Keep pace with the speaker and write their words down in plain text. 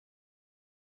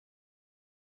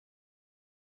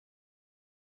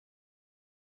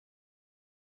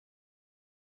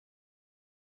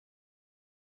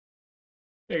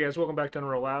Hey guys, welcome back to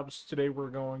Unreal Labs. Today we're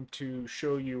going to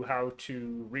show you how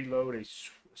to reload a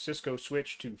Cisco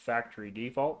switch to factory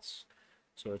defaults.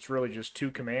 So it's really just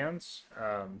two commands.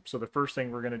 So the first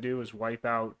thing we're going to do is wipe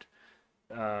out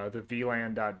the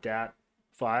Vlan.dat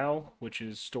file, which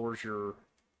stores your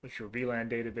VLAN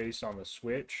database on the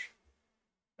switch.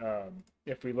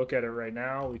 If we look at it right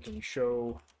now, we can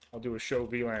show. I'll do a show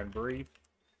VLAN brief.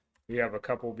 We have a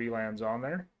couple VLANs on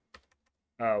there,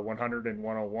 100 and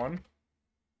 101.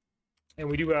 And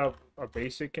we do have a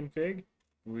basic config.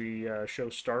 We show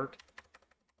start.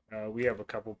 We have a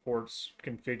couple ports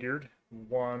configured.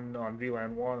 One on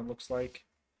VLAN 1, it looks like.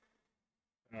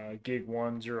 Gig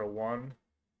 1001.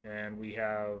 And we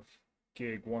have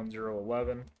gig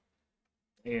 1011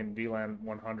 in VLAN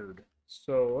 100.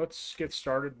 So let's get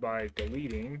started by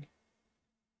deleting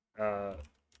the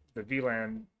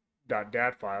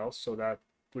Vlan.dat file. So that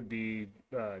would be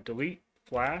delete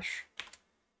flash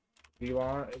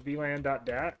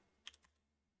Vlan.dat,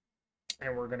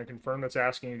 and we're going to confirm. That's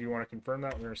asking if you want to confirm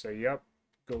that. We're going to say yep,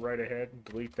 go right ahead and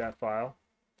delete that file.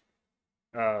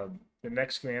 The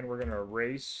next command, we're going to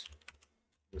erase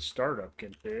the startup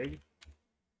config,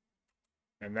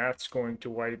 and that's going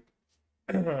to wipe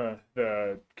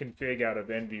the config out of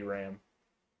NVRAM.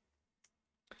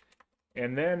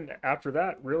 And then after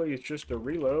that, really it's just a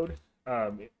reload.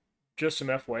 Just some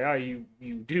FYI,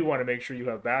 you do want to make sure you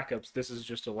have backups. This is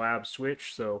just a lab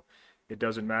switch, so it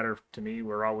doesn't matter to me.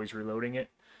 We're always reloading it.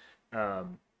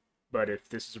 But if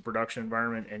this is a production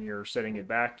environment and you're setting it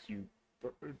back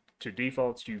to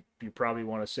defaults, you probably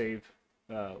want to save.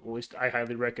 Well, at least I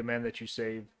highly recommend that you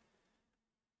save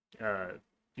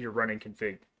your running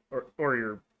config or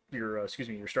your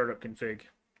startup config.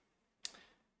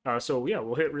 So yeah,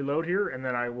 we'll hit reload here, and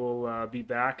then I will be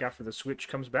back after the switch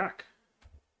comes back.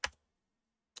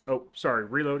 Oh, sorry,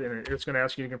 reload, and it's going to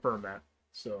ask you to confirm that.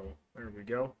 So there we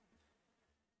go.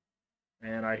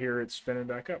 And I hear it spinning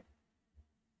back up.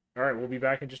 All right, we'll be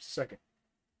back in just a second.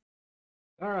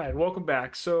 All right, welcome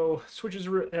back. So switch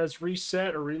has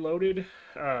reset or reloaded,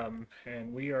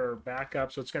 and we are back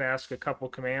up. So it's going to ask a couple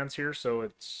commands here. So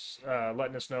it's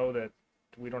letting us know that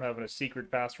we don't have a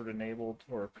secret password enabled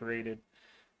or created.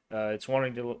 It's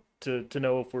wanting to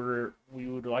know if we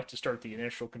would like to start the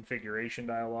initial configuration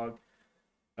dialog.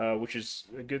 Which is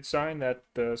a good sign that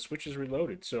the switch is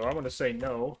reloaded. So I'm going to say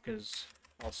no, because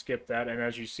I'll skip that. And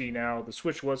as you see now, the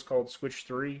switch was called switch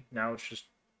 3. Now it's just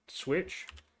switch.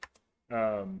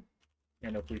 And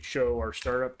if we show our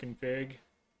startup config,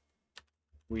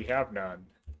 we have none.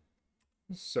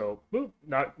 So, boop,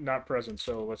 not present.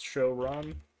 So let's show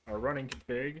run, our running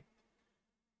config.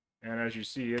 And as you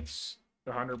see, it's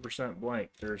 100%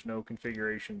 blank. There's no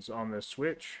configurations on this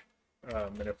switch.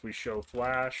 And if we show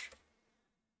flash,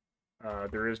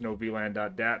 there is no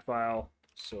Vlan.dat file,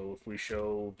 so if we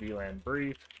show VLAN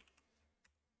brief,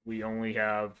 we only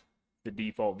have the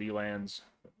default VLANs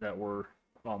that were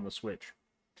on the switch.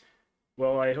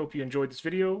 Well, I hope you enjoyed this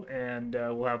video, and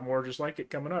we'll have more just like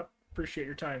it coming up. Appreciate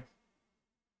your time.